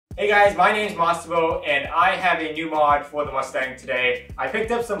Hey guys, my name's Massimo and I have a new mod for the Mustang today. I picked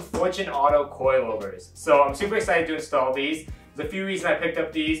up some Fortune Auto coilovers. So I'm super excited to install these. There's a few reasons I picked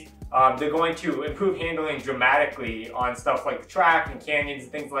up these. They're going to improve handling dramatically on stuff like the track and canyons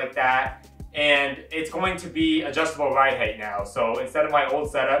and things like that. And it's going to be adjustable ride height now. So instead of my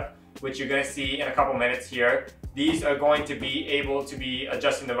old setup, which you're going to see in a couple minutes here, these are going to be able to be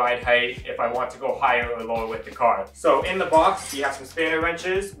adjusting the ride height if I want to go higher or lower with the car. So in the box, you have some spanner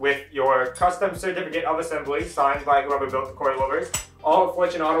wrenches with your custom certificate of assembly signed by whoever built the coilovers. All of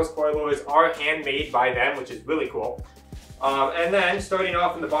Fortune Auto's coilovers are handmade by them, which is really cool. And then starting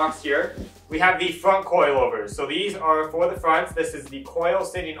off in the box here, we have the front coilovers. So these are for the front. This is the coil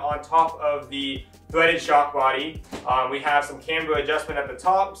sitting on top of the threaded shock body. We have some camber adjustment at the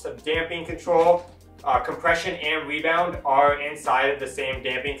top, some damping control. Compression and rebound are inside of the same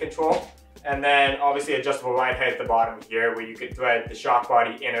damping control. And then obviously adjustable ride height at the bottom here where you could thread the shock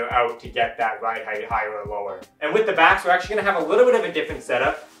body in or out to get that ride height higher or lower. And with the backs, we're actually going to have a little bit of a different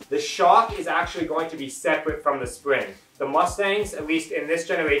setup. The shock is actually going to be separate from the spring. The Mustangs, at least in this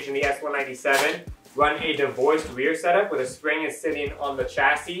generation, the S197, run a divorced rear setup where the spring is sitting on the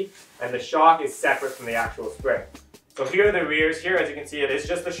chassis and the shock is separate from the actual spring. So here are the rears. Here, as you can see, it is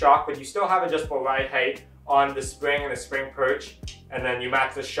just the shock, but you still have adjustable ride height on the spring and the spring perch, and then you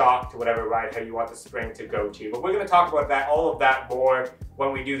match the shock to whatever ride height you want the spring to go to. But we're going to talk about that, all of that more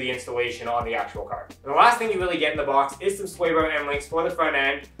when we do the installation on the actual car. And the last thing you really get in the box is some sway bar end links for the front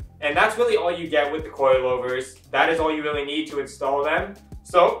end, and that's really all you get with the coilovers. That is all you really need to install them.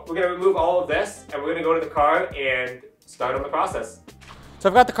 So we're going to remove all of this, and we're going to go to the car and start on the process. So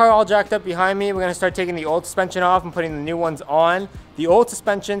I've got the car all jacked up behind me. We're going to start taking the old suspension off and putting the new ones on. The old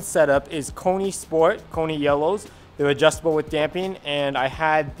suspension setup is Coney Sport, Coney Yellows. They're adjustable with damping, and I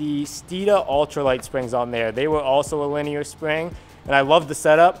had the Steeda Ultralight springs on there. They were also a linear spring, and I love the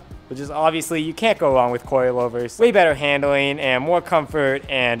setup, which is obviously you can't go wrong with coilovers. Way better handling and more comfort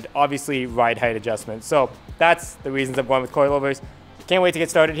and obviously ride height adjustment. So that's the reasons I'm going with coilovers. Can't wait to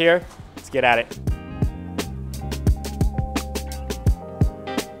get started here. Let's get at it.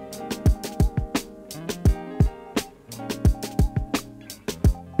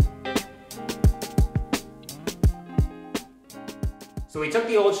 So we took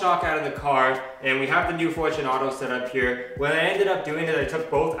the old shock out of the car and we have the new Fortune Auto set up here. What I ended up doing is I took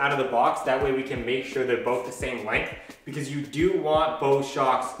both out of the box. That way we can make sure they're both the same length, because you do want both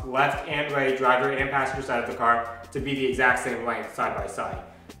shocks, left and right, driver and passenger side of the car, to be the exact same length side by side.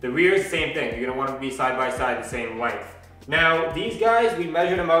 The rear is the same thing. You're gonna want them to be side by side the same length. Now these guys, we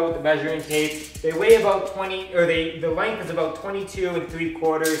measured them out with the measuring tape. They weigh about 20, or the length is about 22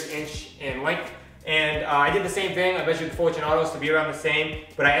 3/4 inch in length. And I did the same thing. I measured the Fortune Autos to be around the same,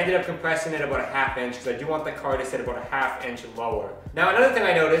 but I ended up compressing it about a 1/2 inch because I do want the car to sit about a 1/2 inch lower. Now another thing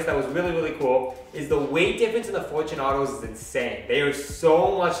I noticed that was really cool is the weight difference in the Fortune Autos is insane. They are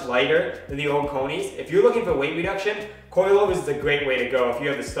so much lighter than the old Conies. If you're looking for weight reduction, coilovers is a great way to go. If you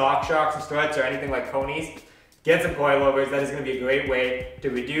have the stock shocks and struts or anything like Conies, get some coilovers. That is going to be a great way to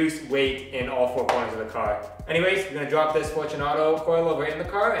reduce weight in all 4 corners of the car. Anyways, we're going to drop this Fortune Auto coilover in the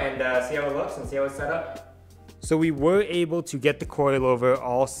car and see how it looks and see how it's set up. So we were able to get the coilover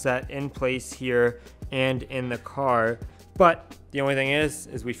all set in place here and in the car, but the only thing is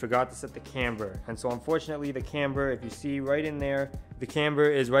we forgot to set the camber. And so unfortunately the camber, if you see right in there, the camber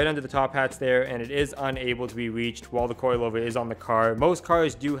is right under the top hats there, and it is unable to be reached while the coilover is on the car. Most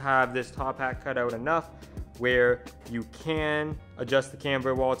cars do have this top hat cut out enough where you can adjust the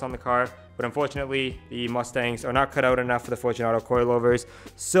camber while it's on the car, but unfortunately the Mustangs are not cut out enough for the Fortune Auto coilovers.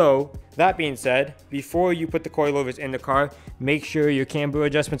 So that being said, before you put the coilovers in the car, make sure your camber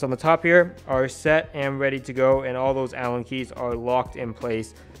adjustments on the top here are set and ready to go, and all those Allen keys are locked in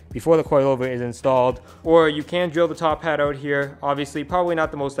place before the coilover is installed. Or you can drill the top hat out here. Obviously probably not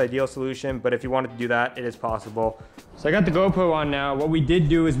the most ideal solution, but if you wanted to do that, it is possible. So I got the GoPro on now. What we did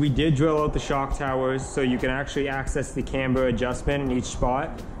do is we did drill out the shock towers so you can actually access the camber adjustment in each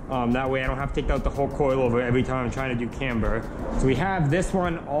spot. That way I don't have to take out the whole coilover every time I'm trying to do camber. So we have this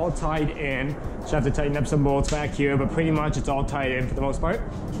one all tied in. Just have to tighten up some bolts back here, but pretty much it's all tied in for the most part.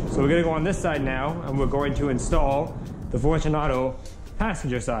 So we're gonna go on this side now, and we're going to install the Fortune Auto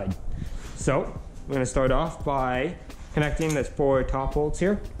passenger side. So we're gonna start off by connecting the 4 top bolts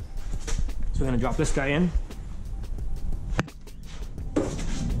here. So we're gonna drop this guy in.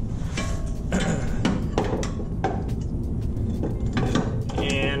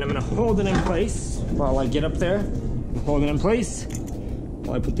 And I'm gonna hold it in place while I get up there. Hold it in place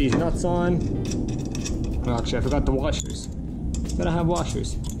while I put these nuts on. Oh, actually, I forgot the washers. Gotta have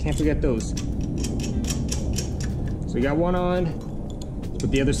washers. Can't forget those. So we got one on. Put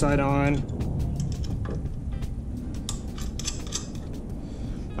the other side on.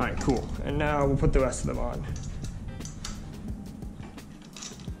 All right, cool. And now we'll put the rest of them on.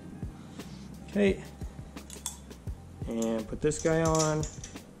 Okay. And put this guy on.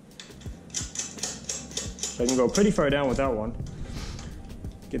 So I can go pretty far down with that one.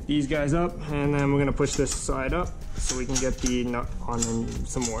 Get these guys up, and then we're gonna push this side up so we can get the nut on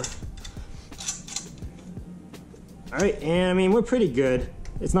some more. All right, and I mean, we're pretty good.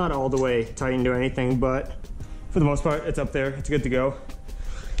 It's not all the way tightened or anything, but for the most part, it's up there. It's good to go.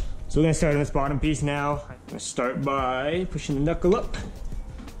 So we're gonna start on this bottom piece now. I'm gonna start by pushing the knuckle up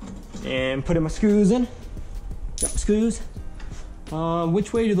and putting my screws in. Got my screws.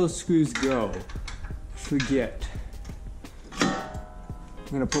 Which way do those screws go? Forget.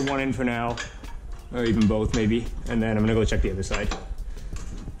 I'm gonna put one in for now, or even both maybe, and then I'm gonna go check the other side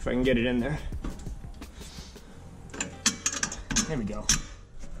if I can get it in there. There we go.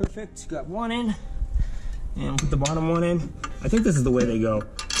 Perfect. Got one in, and put the bottom one in. I think this is the way they go,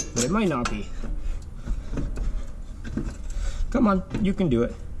 but it might not be. Come on, you can do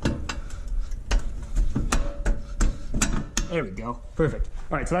it. There we go. Perfect.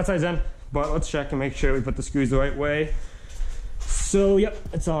 All right, so that side's in, but let's check and make sure we put the screws the right way. So, yep,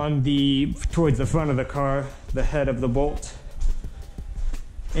 it's on towards the front of the car, the head of the bolt.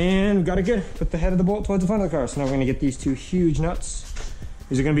 And we got it good. Put the head of the bolt towards the front of the car. So now we're gonna get these two huge nuts.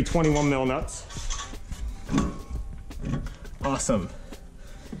 These are gonna be 21 mil nuts. Awesome.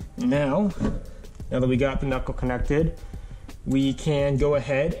 Now that we got the knuckle connected, we can go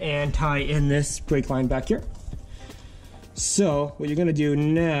ahead and tie in this brake line back here. So what you're gonna do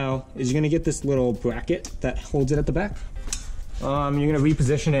now is you're gonna get this little bracket that holds it at the back. You're gonna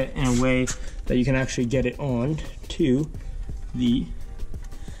reposition it in a way that you can actually get it on to the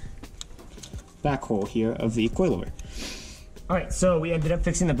back hole here of the coilover. All right, so we ended up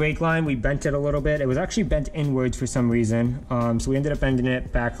fixing the brake line. We bent it a little bit. It was actually bent inwards for some reason. So we ended up bending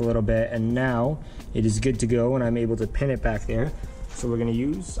it back a little bit, and now it is good to go, and I'm able to pin it back there. So we're gonna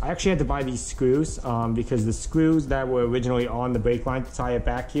I actually had to buy these screws because the screws that were originally on the brake line to tie it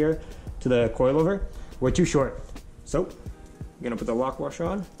back here to the coilover were too short. So I'm gonna put the lock washer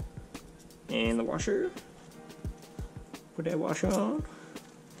on and the washer. Put that washer on,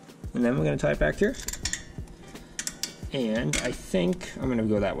 and then we're gonna tie it back here. And I think I'm gonna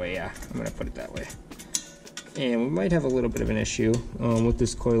go that way. Yeah, I'm gonna put it that way. And we might have a little bit of an issue with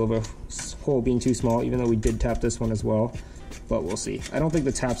this coilover hole being too small, even though we did tap this one as well. But we'll see. I don't think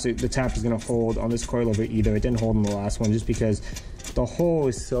the tap is gonna hold on this coilover either. It didn't hold on the last one just because the hole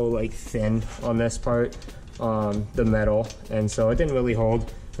is so like thin on this part, the metal, and so it didn't really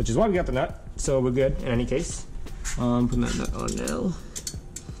hold, which is why we got the nut. So we're good in any case. Putting that nut on now.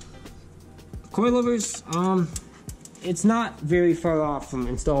 Coilovers, it's not very far off from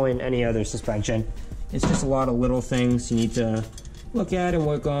installing any other suspension. It's just a lot of little things you need to look at and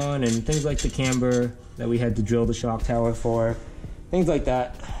work on, and things like the camber that we had to drill the shock tower for, things like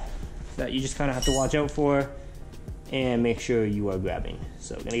that you just kind of have to watch out for and make sure you are grabbing.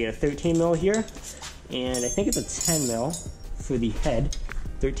 So I'm gonna get a 13 mil here, and I think it's a 10 mil for the head,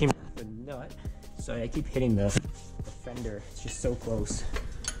 13 mil for the nut. Sorry, I keep hitting the fender, it's just so close.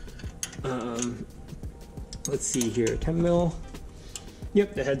 Let's see here, 10 mil.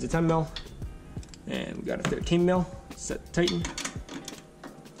 Yep, the head's a 10 mil. And we got a 13 mil, set to tighten.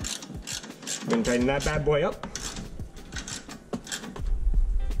 We're gonna tighten that bad boy up.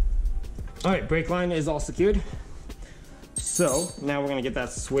 All right, brake line is all secured. So now we're gonna get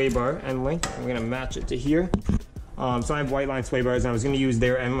that sway bar end length. We're gonna match it to here. So I have white line sway bars, and I was gonna use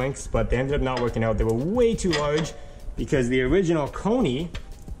their end lengths, but they ended up not working out. They were way too large because the original Coney,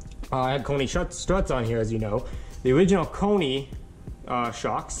 I had Coney struts on here, as you know. The original Coney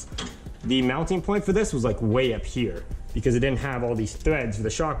shocks, the mounting point for this was like way up here because it didn't have all these threads for the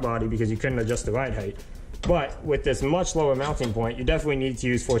shock body because you couldn't adjust the ride height. But with this much lower mounting point, you definitely need to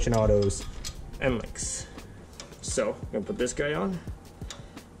use Fortunato's end links. So I'm gonna put this guy on,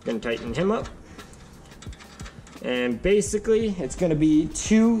 gonna tighten him up. And basically it's gonna be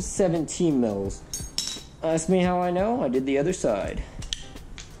two 17 mils. Ask me how I know, I did the other side.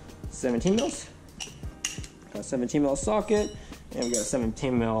 17 mils, a 17 mil socket, and we got a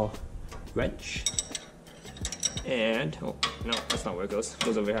 17 mil wrench. And, oh, no, that's not where it goes. It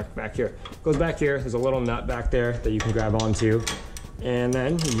goes over here, back here. It goes back here, there's a little nut back there that you can grab onto. And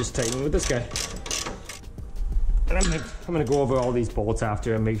then you just tighten with this guy. And I'm gonna go over all these bolts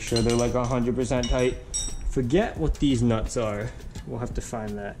after and make sure they're like 100% tight. Forget what these nuts are. We'll have to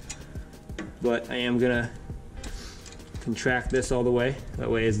find that. But I am gonna contract this all the way. That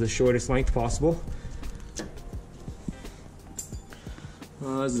way is the shortest length possible.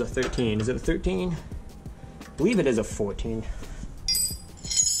 This is a 13. Is it a 13? I believe it is a 14.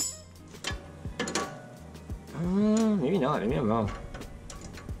 Maybe not. Maybe I'm wrong.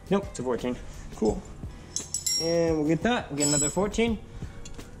 Nope, it's a 14. Cool. And we'll get that. We'll get another 14.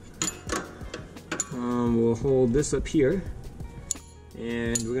 We'll hold this up here.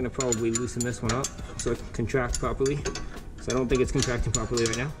 And we're going to probably loosen this one up so it can contract properly. So I don't think it's contracting properly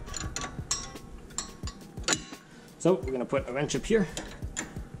right now. So we're going to put a wrench up here.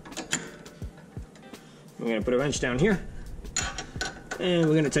 We're going to put a wrench down here. And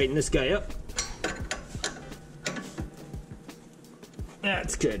we're going to tighten this guy up.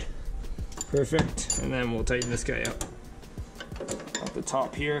 That's good. Perfect. And then we'll tighten this guy up at the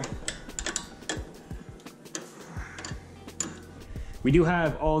top here. We do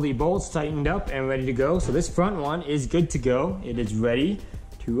have all the bolts tightened up and ready to go. So this front one is good to go. It is ready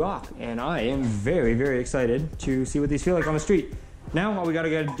to rock. And I am very, very excited to see what these feel like on the street. Now all we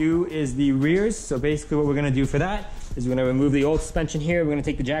gotta do is the rears. So basically what we're gonna do for that is we're gonna remove the old suspension here. We're gonna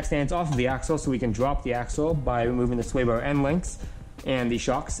take the jack stands off of the axle so we can drop the axle by removing the sway bar end links and the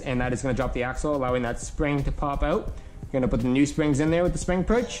shocks, and that is going to drop the axle, allowing that spring to pop out. We're going to put the new springs in there with the spring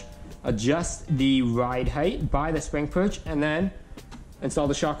perch, adjust the ride height by the spring perch, and then install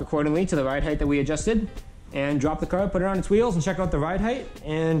the shock accordingly to the ride height that we adjusted, and drop the car, put it on its wheels, and check out the ride height.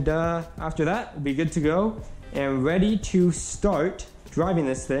 And after that, we'll be good to go and ready to start driving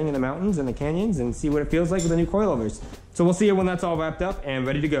this thing in the mountains and the canyons and see what it feels like with the new coilovers. So we'll see you when that's all wrapped up and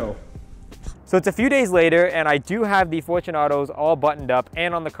ready to go. So it's a few days later, and I do have the Fortunatos all buttoned up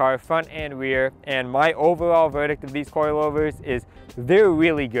and on the car, front and rear, and my overall verdict of these coilovers is they're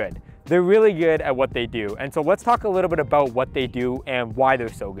really good. They're really good at what they do. And so let's talk a little bit about what they do and why they're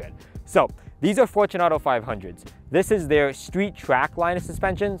so good. So these are Fortunato 500s. This is their street track line of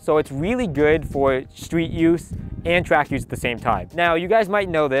suspension, so it's really good for street use and track use at the same time. Now, you guys might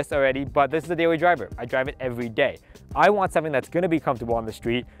know this already, but this is a daily driver. I drive it every day. I want something that's gonna be comfortable on the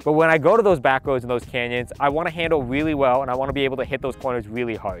street, but when I go to those back roads and those canyons, I wanna handle really well and I wanna be able to hit those corners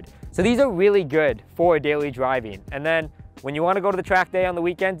really hard. So these are really good for daily driving. And then when you wanna go to the track day on the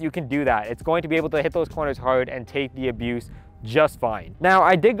weekends, you can do that. It's going to be able to hit those corners hard and take the abuse just fine. Now,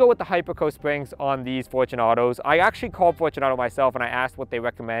 I did go with the Hyperco springs on these Fortunatos. I actually called Fortunato myself and I asked what they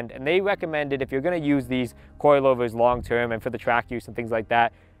recommend, and they recommended if you're gonna use these coilovers long term and for the track use and things like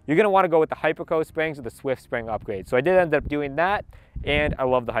that, you're gonna wanna go with the Hyperco springs or the Swift spring upgrade. So I did end up doing that, and I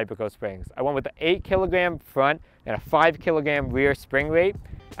love the Hyperco springs. I went with the 8 kilogram front and a 5 kilogram rear spring rate,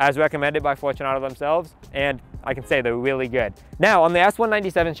 as recommended by Fortunato themselves, and I can say they're really good. Now, on the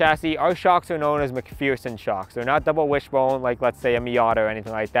S197 chassis, our shocks are known as McPherson shocks. They're not double wishbone like, let's say, a Miata or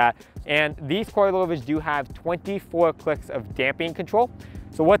anything like that. And these coilovers do have 24 clicks of damping control.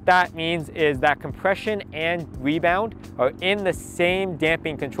 So what that means is that compression and rebound are in the same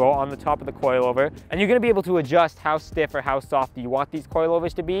damping control on the top of the coilover, and you're gonna be able to adjust how stiff or how soft you want these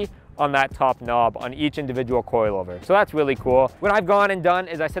coilovers to be on that top knob on each individual coilover. So that's really cool. What I've gone and done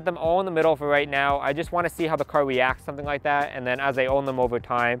is I set them all in the middle for right now. I just want to see how the car reacts, something like that, and then as I own them over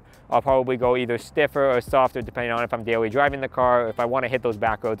time, I'll probably go either stiffer or softer depending on if I'm daily driving the car or if I want to hit those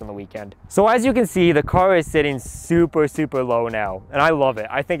back roads on the weekend. So as you can see, the car is sitting super, super low now, and I love it.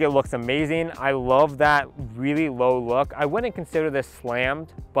 I think it looks amazing. I love that really low look. I wouldn't consider this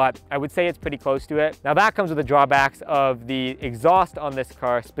slammed, but I would say it's pretty close to it. Now that comes with the drawbacks of the exhaust on this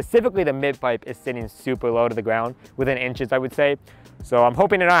car. Specifically, the mid pipe is sitting super low to the ground, within inches, I would say. So I'm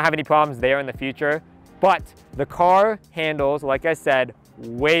hoping to not have any problems there in the future. But the car handles, like I said,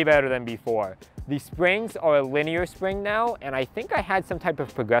 way better than before. The springs are a linear spring now, and I think I had some type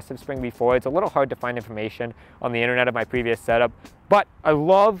of progressive spring before. It's a little hard to find information on the internet of my previous setup, but I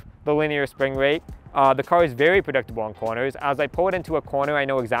love the linear spring rate. The car is very predictable on corners. As I pull it into a corner, I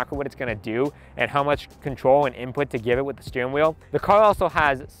know exactly what it's gonna do and how much control and input to give it with the steering wheel. The car also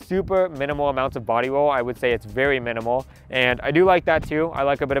has super minimal amounts of body roll. I would say it's very minimal, and I do like that too. I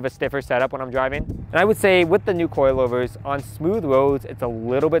like a bit of a stiffer setup when I'm driving. And I would say with the new coilovers, on smooth roads, it's a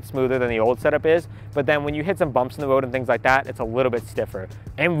little bit smoother than the old setup is, but then when you hit some bumps in the road and things like that, it's a little bit stiffer.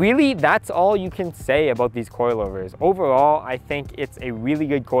 And really, that's all you can say about these coilovers. Overall, I think it's a really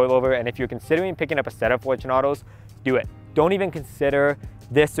good coilover, and if you're considering picking up a set of Fortunatos, do it. Don't even consider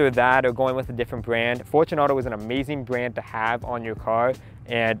this or that or going with a different brand. Fortunato is an amazing brand to have on your car,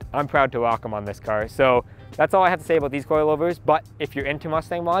 and I'm proud to rock them on this car. So that's all I have to say about these coilovers. But if you're into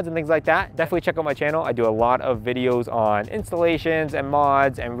Mustang mods and things like that, definitely check out my channel. I do a lot of videos on installations and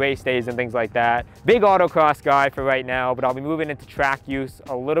mods and race days and things like that. Big autocross guy for right now, but I'll be moving into track use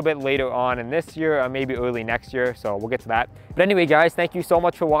a little bit later on in this year or maybe early next year, so we'll get to that. But anyway guys, thank you so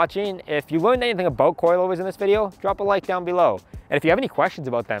much for watching. If you learned anything about coilovers in this video, drop a like down below. And if you have any questions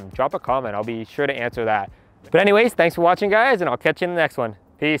about them, drop a comment. I'll be sure to answer that. But anyways, thanks for watching guys, and I'll catch you in the next one.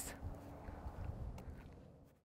 Peace.